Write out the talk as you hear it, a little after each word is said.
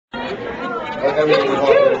Everything was all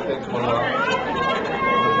good. Things went well.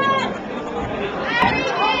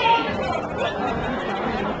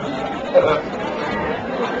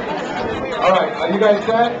 All right, are you guys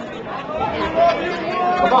set?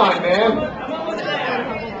 Come on, man.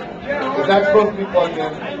 Is that supposed to be plugged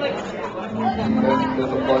in?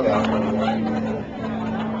 There's a plug out.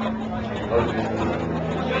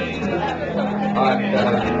 All right, go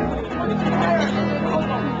ahead.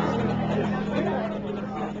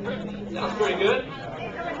 Sounds pretty good.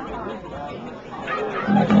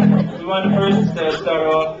 We want to first start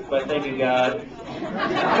off by thanking God.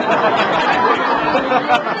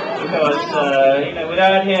 Because,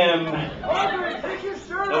 without Him, I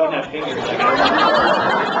wouldn't have fingers, I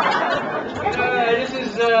guess. This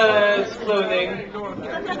is clothing.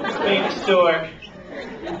 It's made in the store.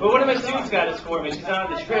 But one of my students got this for me. She's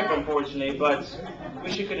on the trip, unfortunately, but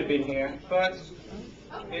wish she could have been here. But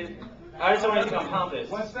I just don't want to become pompous.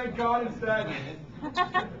 Let's thank God instead.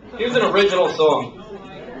 Here's an original song.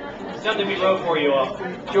 Something we wrote for you all.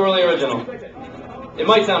 Purely original. It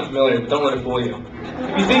might sound familiar, but don't let it fool you.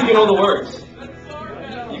 If you think you know the words,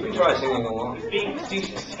 you can try singing along. Being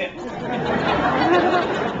facetious.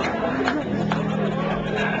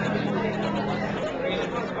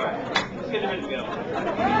 Let's get ready to go.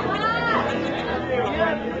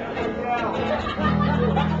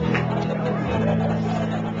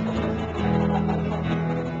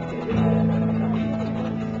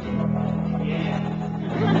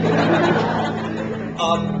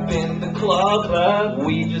 Up in the club,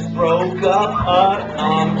 we just broke up,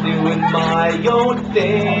 I'm doing my own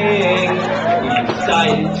thing. We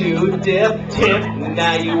decided to dip,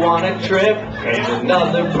 now you wanna trip, and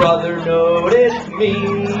another brother noticed me.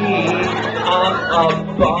 I'm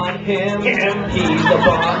up on him, he's up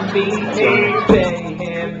on me, don't pay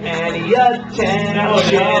him any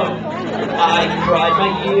attention. I cried my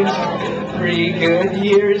years, 3 good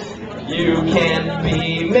years. You can't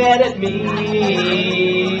be mad at me.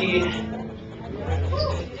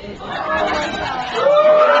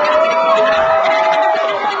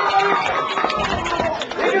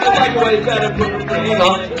 If you like the way you better put a ring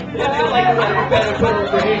on it. If you like the way you better put a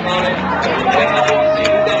ring on it. And I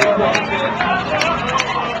see that it wants it.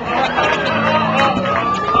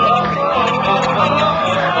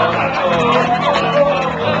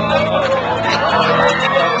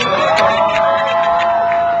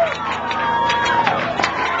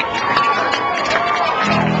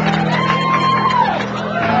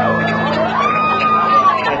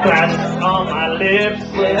 Glasses on my lips,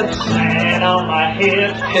 and on my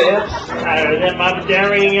hips, tighter than my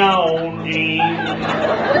very own jeans.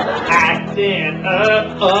 Acting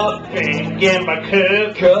up, drinking my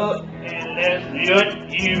cup, and let's do what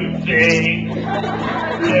you think.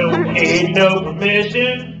 Don't need no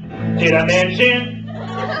permission, did I mention?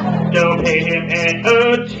 Don't pay him any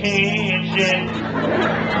attention,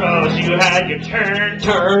 cause you had your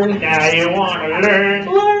turn, now you wanna learn.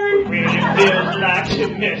 Really feels like you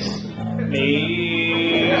miss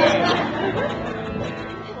me.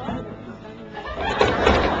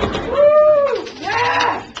 Woo!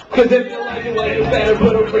 Yeah! Cause if you like it, well, you better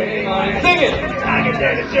put a ring on it. Sing it! I can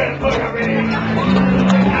tell you should put a ring on it.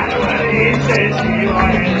 I know what he says she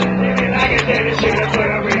wanted. I can tell you should put a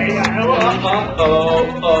ring on it.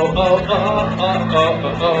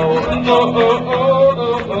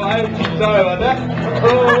 I'm sorry about that.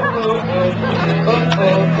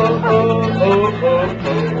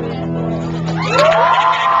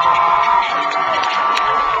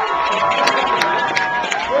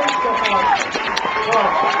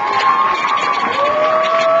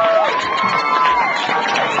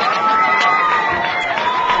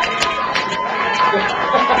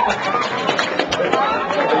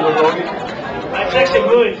 I texted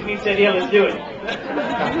Woods and he said, yeah, let's do it.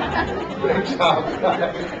 Great job.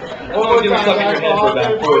 One more time, stuck in your head for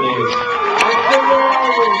about 4 days.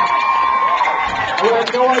 We had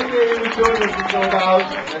no idea he was doing this until about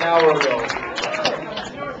an hour ago.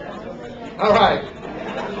 All right.